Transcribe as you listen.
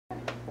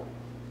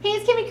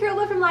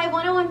Karoba from Live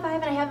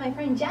 1015, and I have my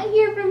friend Jen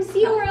here from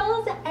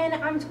Seaworld, and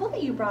I'm told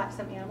that you brought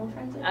some animal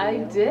friends with you. I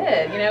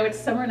did. You know, it's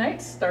summer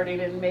nights starting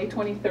in May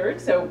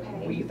 23rd, so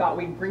we thought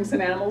we'd bring some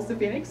animals to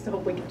Phoenix to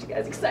hopefully get you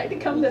guys excited to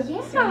come to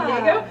San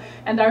Diego.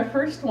 And our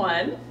first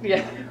one,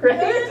 right?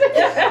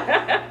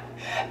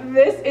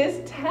 This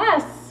is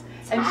Tess,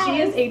 and she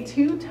is a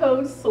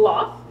two-toed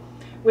sloth,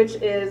 which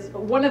is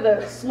one of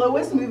the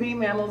slowest moving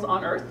mammals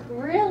on Earth.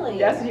 Really?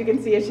 Yes, you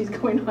can see as she's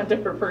going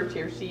onto her perch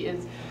here, she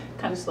is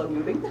kind of slow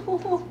moving.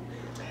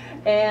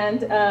 And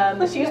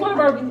she's one of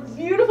our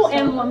beautiful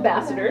animal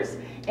ambassadors,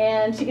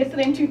 and she gets the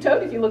name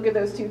two-toed. If you look at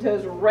those two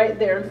toes right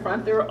there in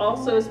front, there are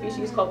also a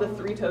species called the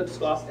three-toed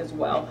sloth as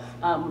well,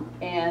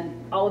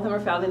 and all of them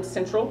are found in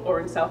Central or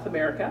in South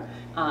America.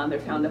 They're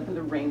found up in the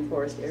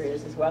rainforest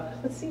areas as well.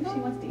 Let's see if she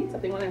wants to eat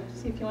something.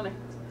 See if you want to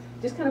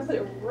just kind of put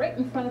it right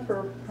in front of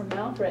her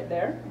mouth right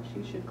there, and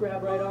she should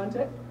grab right onto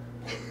it.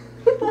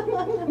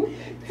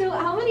 So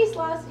how many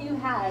sloths do you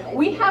have?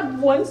 We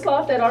have one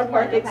sloth at our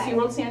park at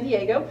Seaworld San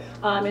Diego,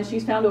 and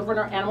she's found over in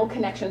our Animal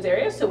Connections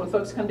area. So when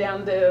folks come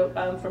down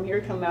to, from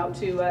here, come out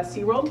to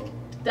Seaworld,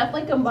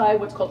 definitely come by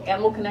what's called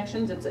Animal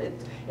Connections.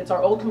 It's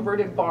our old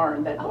converted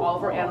barn that all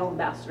of our animal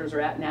ambassadors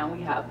are at now.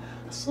 We have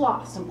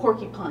sloths and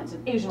porcupines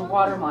and Asian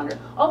water monitor,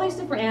 all these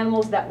different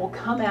animals that will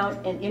come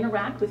out and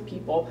interact with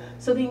people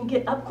so they can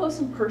get up close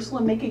and personal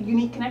and make a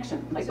unique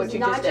connection, like what you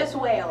just did. It's not just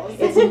whales.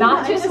 It's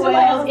not just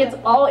whales, it's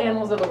all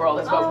animals of the world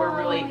is what we're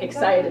really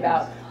excited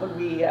about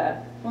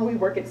when we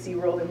work at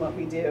SeaWorld and what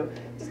we do.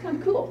 It's kind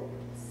of cool.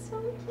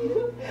 So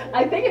cute.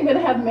 I think I'm going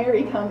to have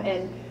Mary come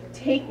and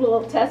take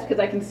little Tess, because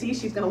I can see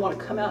she's going to want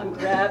to come out and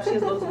grab. She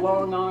has those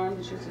long arms,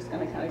 and she's just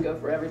going to kind of go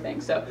for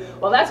everything. So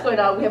while that's going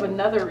on, we have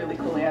another really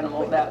cool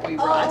animal that we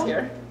brought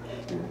here.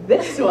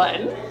 This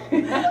one.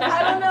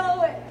 I don't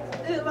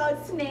know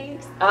about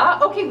snakes.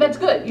 Okay, that's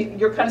good.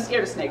 You're kind of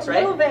scared of snakes, right?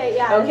 A little bit,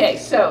 yeah. Okay,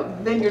 so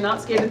then you're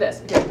not scared of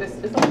this, because this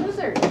is a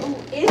lizard.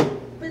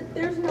 But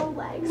there's no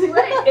legs.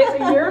 Right, it's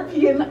a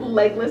European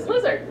legless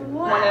lizard.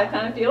 Wow. Want to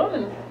kind of feel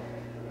him? And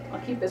I'll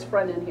keep this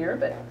front in here,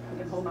 but I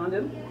can hold on to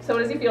him. So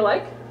what does he feel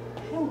like?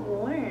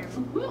 Warm.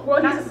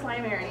 Well, not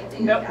slimy or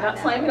anything. Nope, not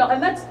slimy at all.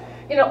 And that's,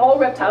 you know, all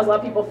reptiles, a lot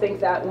of people think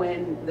that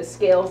when the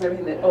scales and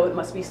everything that, oh, it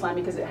must be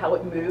slimy because of how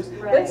it moves.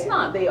 Right. But it's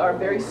not. They are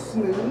very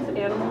smooth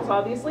animals,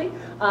 obviously.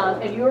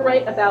 And you were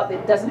right about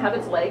it doesn't have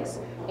its legs.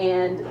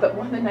 But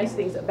one of the nice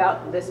things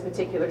about this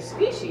particular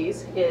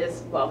species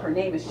is, well, her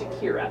name is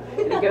Shakira.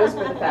 And it goes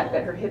for the fact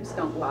that her hips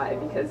don't lie,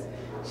 because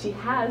she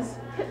has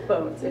hip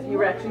bones. If you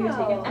were actually to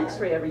take an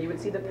x-ray of her, you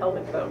would see the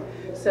pelvic bone.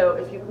 So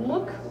if you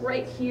look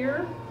right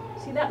here,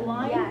 see that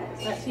line?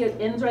 Yes. See it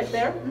ends right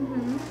there?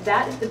 Mm-hmm.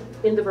 That is the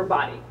end of her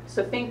body.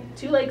 So think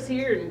 2 legs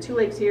here and 2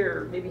 legs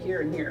here, or maybe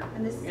here and here.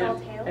 And this is all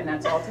tail? And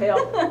that's all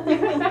tail.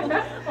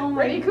 Oh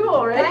my, pretty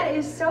cool, right? That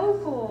is so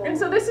cool. And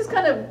so this is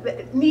kind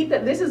of neat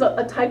that this is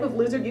a type of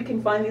lizard. You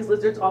can find these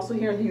lizards also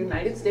here in the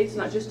United States,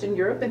 not just in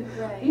Europe. And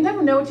you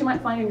never know what you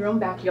might find in your own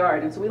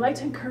backyard. And so we like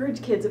to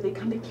encourage kids, if they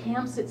come to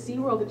camps at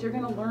SeaWorld, that you're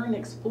going to learn and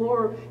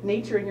explore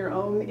nature in your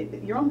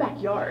own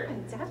backyard.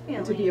 Definitely.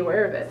 And to be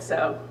aware of it.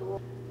 So.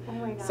 Oh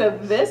my gosh. So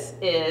this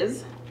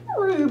is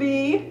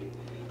Ruby,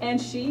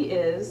 and she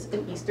is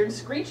an eastern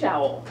screech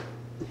owl.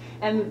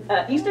 And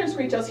eastern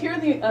screech owls, here in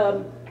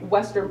the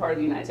western part of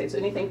the United States, so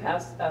anything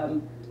past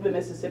the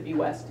Mississippi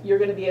West, you're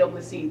going to be able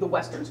to see the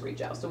western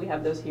screech owl. So we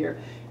have those here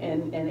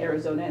in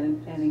Arizona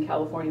and in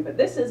California. But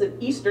this is an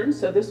eastern,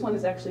 so this one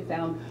is actually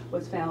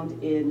was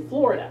found in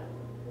Florida.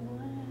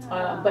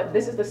 Wow. But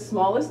this is the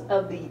smallest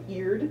of the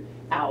eared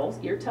owls,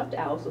 ear-tufted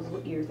owls, those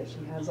little ears that she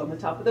has on the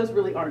top. But those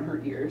really aren't her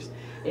ears.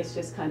 It's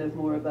just kind of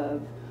more of a,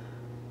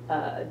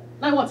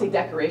 I won't say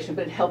decoration,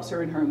 but it helps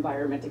her in her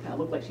environment to kind of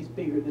look like she's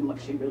bigger than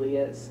what she really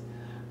is.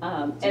 Do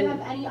you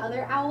have any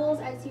other owls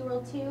at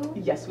SeaWorld too?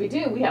 Yes, we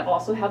do. We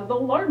also have the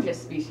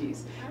largest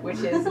species, which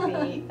is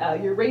the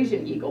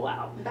Eurasian eagle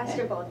owl. Best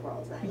of both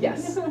worlds then.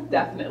 Yes,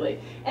 definitely.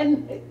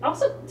 And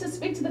also to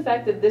speak to the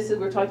fact that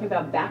we're talking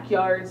about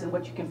backyards and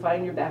what you can find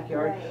in your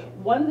backyard. Right.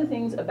 One of the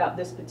things about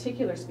this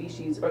particular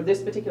species, or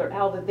this particular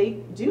owl, that they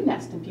do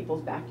nest in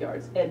people's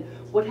backyards. And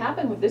what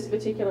happened with this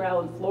particular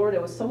owl in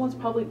Florida was someone's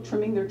probably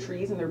trimming their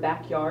trees in their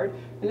backyard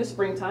in the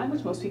springtime,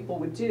 which most people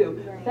would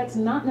do. Right. That's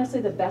not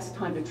necessarily the best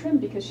time to trim,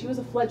 because she was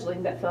a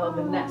fledgling that fell in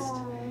the nest,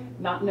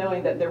 not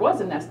knowing that there was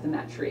a nest in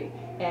that tree.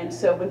 And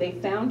so when they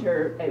found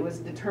her, it was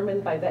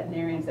determined by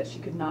veterinarians that she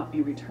could not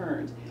be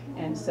returned.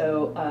 And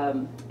so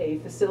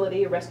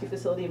a rescue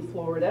facility in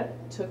Florida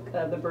took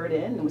the bird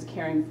in and was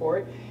caring for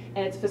it.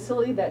 And it's a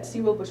facility that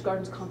SeaWorld Busch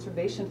Gardens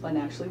Conservation Fund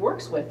actually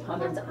works with.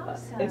 That's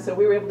awesome. And so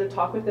we were able to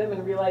talk with them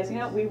and realize, you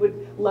know, we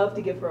would love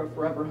to give her a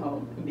forever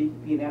home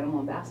and be an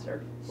animal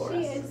ambassador for us.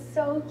 She is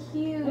so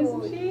cute.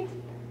 Isn't she?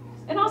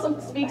 And also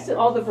speaks to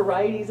all the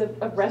varieties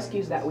of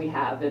rescues that we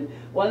have. And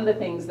one of the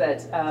things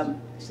that,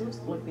 she looks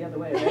look the other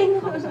way,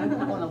 right?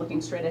 I'm not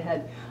looking straight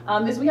ahead,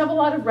 is we have a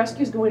lot of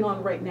rescues going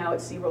on right now at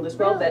SeaWorld as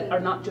well that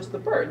are not just the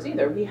birds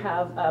either. We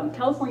have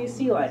California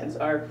sea lions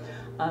are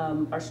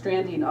are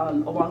stranding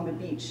along the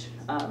beach,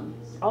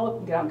 all up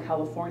and down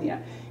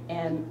California.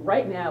 And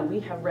right now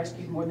we have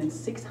rescued more than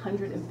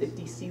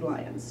 650 sea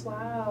lions.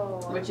 Wow.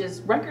 Which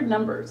is record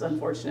numbers,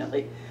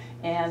 unfortunately.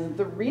 And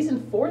the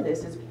reason for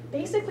this is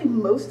basically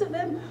most of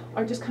them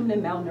are just coming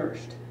in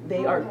malnourished.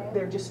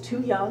 They're just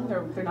too young.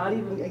 They're not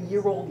even a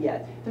year old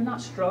yet. They're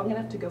not strong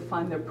enough to go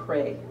find their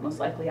prey, most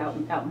likely out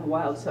in the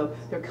wild. So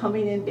they're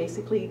coming in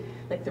basically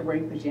like they're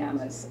wearing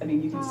pajamas. I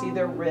mean, you can see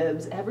their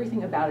ribs.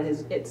 Everything about it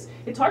is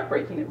it's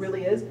heartbreaking. It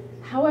really is.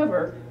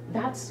 However,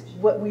 that's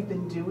what we've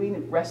been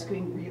doing,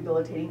 rescuing,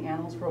 rehabilitating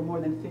animals for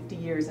more than 50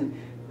 years, and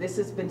this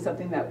has been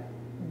something that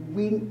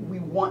we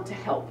want to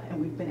help, and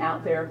we've been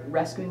out there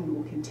rescuing. We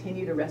will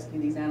continue to rescue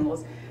these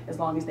animals as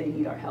long as they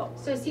need our help.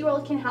 So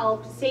SeaWorld can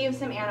help save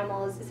some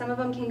animals. Some of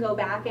them can go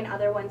back, and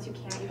other ones who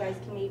can't, you guys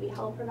can maybe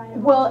help provide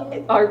them.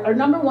 Well, our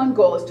number one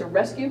goal is to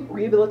rescue,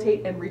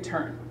 rehabilitate, and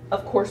return.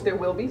 Of course, there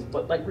will be,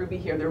 like Ruby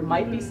here, there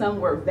might be some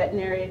where a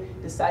veterinary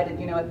decided,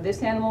 you know what,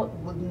 this animal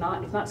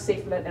it's not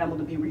safe for that animal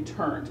to be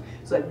returned.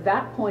 So at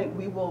that point,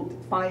 we will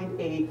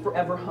find a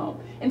forever home.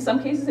 In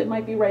some cases, it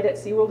might be right at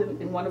SeaWorld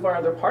in one of our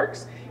other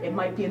parks. It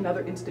might be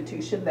another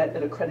institution, that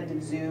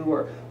accredited zoo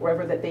or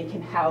wherever that they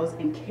can house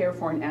and care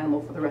for an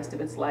animal for the rest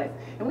of its life.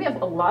 And we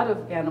have a lot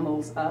of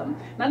animals, not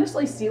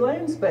necessarily sea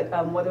lions, but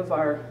one of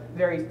our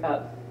very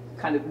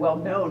kind of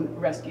well-known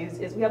rescues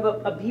is we have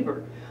a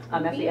beaver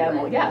at the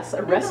animal. Yes,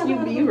 a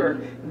rescue beaver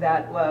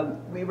that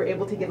we were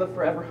able to give a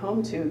forever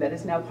home to, that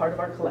is now part of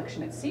our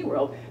collection at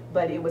SeaWorld.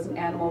 But it was an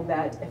animal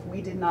that if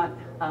we did not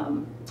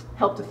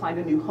help to find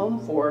a new home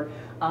for,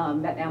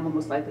 that animal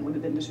most likely would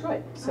have been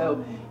destroyed.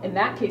 So in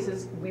that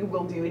cases, we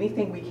will do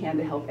anything we can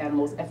to help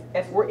animals.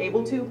 If we're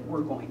able to,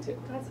 we're going to.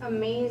 That's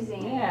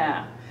amazing.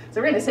 Yeah.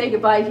 So we're going to say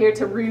goodbye here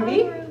to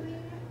Ruby,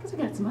 because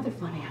we got some other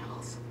fun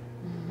animals.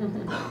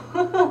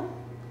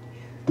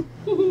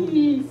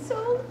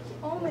 So,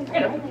 oh my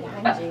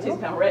God, she's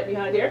coming right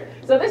behind here.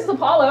 So this is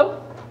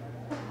Apollo.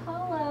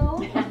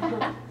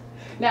 Apollo.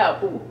 Now,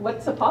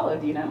 what's Apollo?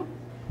 Do you know?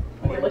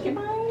 When you're looking.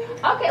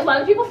 Okay, a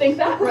lot of people think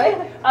that,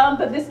 right?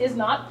 But this is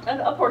not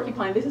a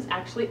porcupine. This is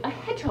actually a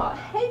hedgehog.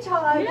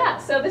 Hedgehog. Yeah.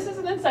 So this is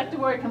an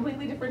insectivore, a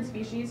completely different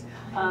species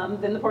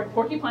than the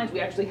porcupines we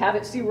actually have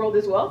at SeaWorld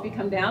as well. If you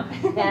come down,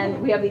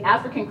 and we have the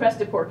African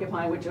crested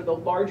porcupine, which are the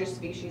largest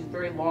species,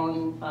 very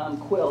long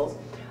quills.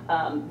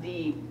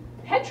 The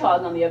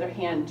hedgehog, on the other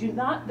hand,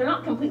 they're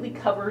not completely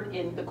covered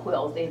in the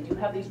quills. They do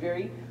have these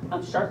very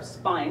sharp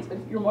spines, but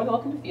you're more than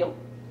welcome to feel.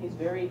 He's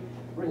very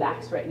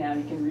relaxed right now,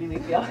 and you can really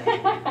feel.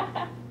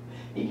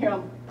 You hear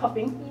him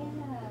puffing?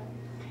 Yeah.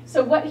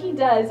 So what he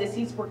does is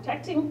he's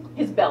protecting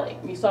his belly.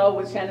 You saw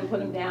when Shannon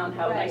put him down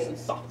how nice and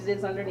soft it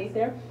is underneath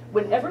there.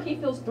 Whenever he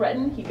feels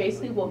threatened, he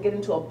basically will get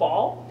into a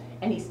ball,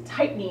 and he's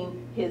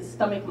tightening his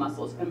stomach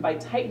muscles. And by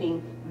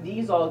tightening,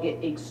 these all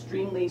get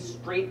extremely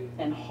straight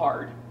and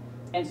hard.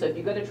 And so if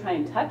you go to try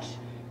and touch,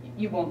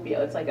 you won't be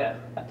able. It's like a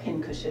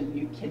pin cushion.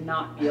 You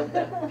cannot be able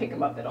to pick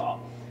him up at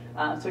all.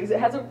 So he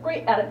has a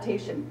great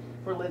adaptation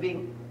for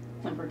living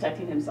and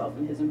protecting himself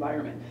in his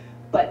environment.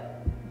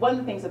 But one of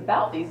the things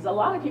about these is a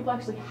lot of people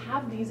actually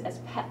have these as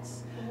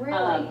pets.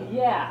 Really?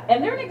 Yeah,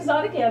 and they're an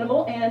exotic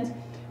animal. And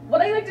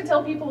what I like to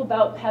tell people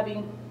about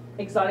having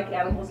exotic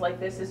animals like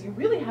this is you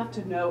really have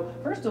to know,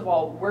 first of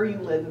all, where you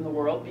live in the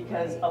world,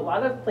 because a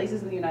lot of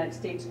places in the United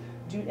States,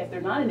 if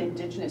they're not an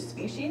indigenous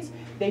species,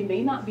 they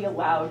may not be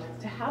allowed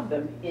to have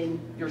them in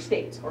your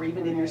state or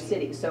even in your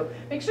city. So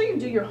make sure you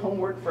do your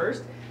homework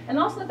first. And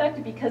also the fact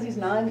that because he's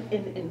not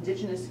an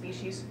indigenous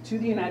species to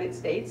the United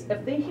States,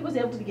 if he was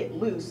able to get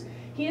loose,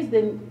 he is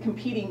then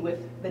competing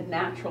with the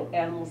natural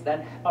animals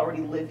that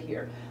already live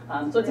here.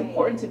 So it's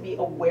important to be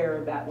aware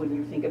of that when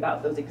you think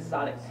about those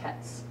exotic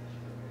pets.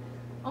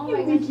 Oh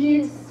my gosh, he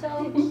is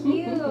so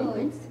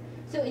cute.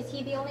 So is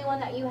he the only one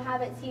that you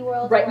have at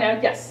SeaWorld? Right now,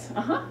 yes.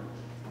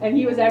 And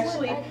he was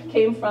actually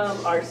came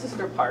from our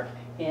sister park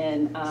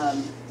in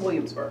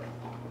Williamsburg.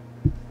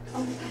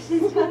 Oh my gosh,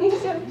 his tummy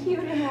so cute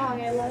and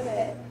long. I love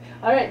it.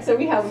 All right, so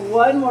we have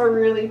one more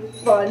really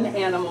fun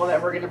animal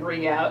that we're going to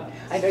bring out.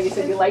 I know you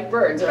said you like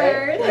birds,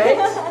 right?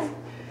 Right?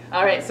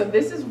 All right, so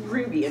this is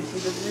Ruby, and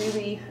she's a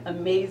really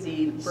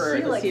amazing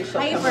bird. Let's see if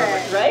she'll come over,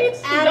 right?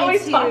 She's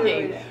always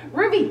talking.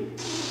 Ruby,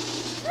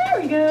 there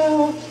we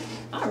go.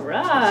 All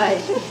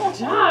right, good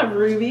job,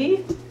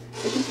 Ruby.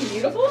 Isn't she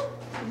beautiful?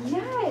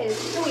 Yes.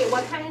 So wait,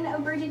 what kind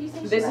of bird did you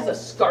say? This is a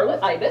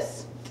scarlet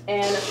ibis,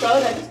 and a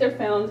scarlet ibis, they're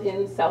found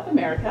in South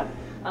America.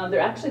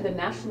 They're actually the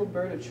national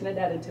bird of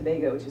Trinidad and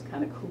Tobago, which is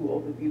kind of cool,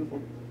 the beautiful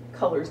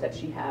colors that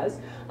she has.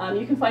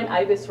 You can find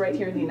ibis right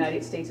here in the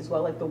United States as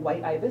well, like the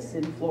white ibis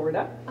in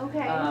Florida.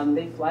 Okay.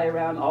 They fly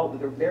around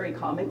they're very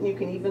common. You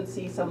can even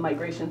see some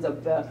migrations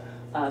of the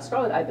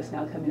scarlet ibis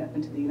now coming up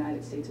into the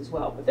United States as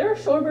well. But they're a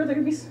shorebird. They're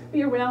going to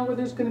be around where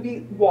there's going to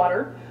be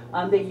water.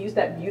 They use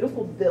that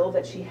beautiful bill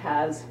that she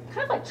has,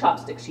 kind of like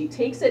chopsticks. She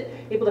takes it,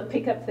 able to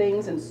pick up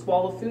things and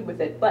swallow food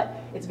with it, but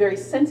it's very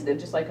sensitive,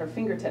 just like our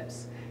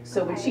fingertips.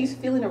 So when she's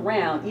feeling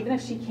around, even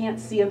if she can't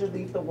see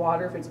underneath the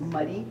water, if it's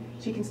muddy,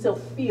 she can still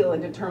feel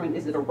and determine,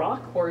 is it a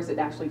rock or is it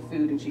actually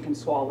food, and she can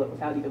swallow it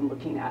without even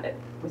looking at it.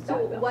 With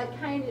So that, what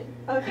kind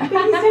of things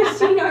does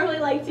she normally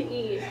like to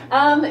eat?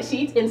 She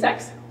eats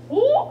insects.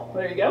 Ooh,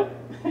 there you go.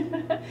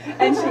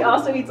 And she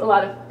also eats a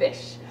lot of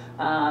fish.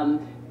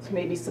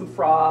 Maybe some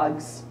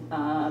frogs,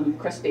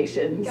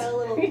 crustations. Got a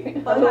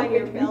little bug on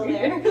your bill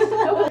there.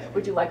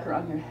 Would you like her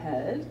on your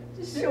head?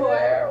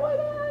 Sure. Why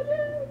not?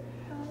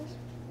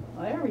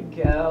 There we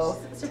go.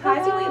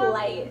 Surprisingly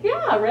light.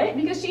 Yeah, right?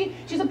 Because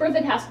she's a bird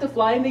that has to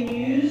fly in the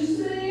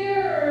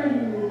air.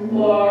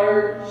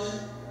 Large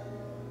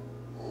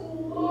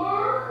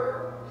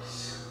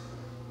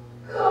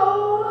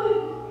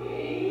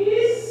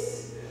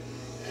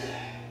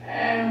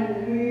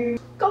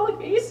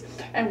colonies,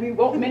 and we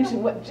won't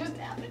mention what just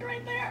happened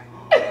right there.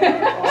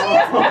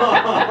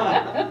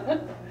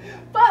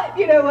 But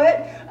you know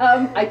what?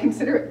 I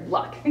consider it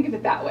luck. Think of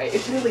it that way.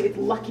 It's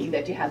lucky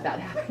that you had that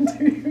happen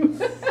to you.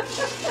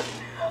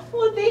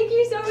 Well, thank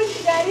you so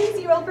much, Jen and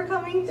Seaworld, for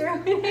coming through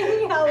and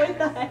hanging out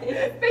with us.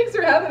 Thanks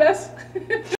for having us.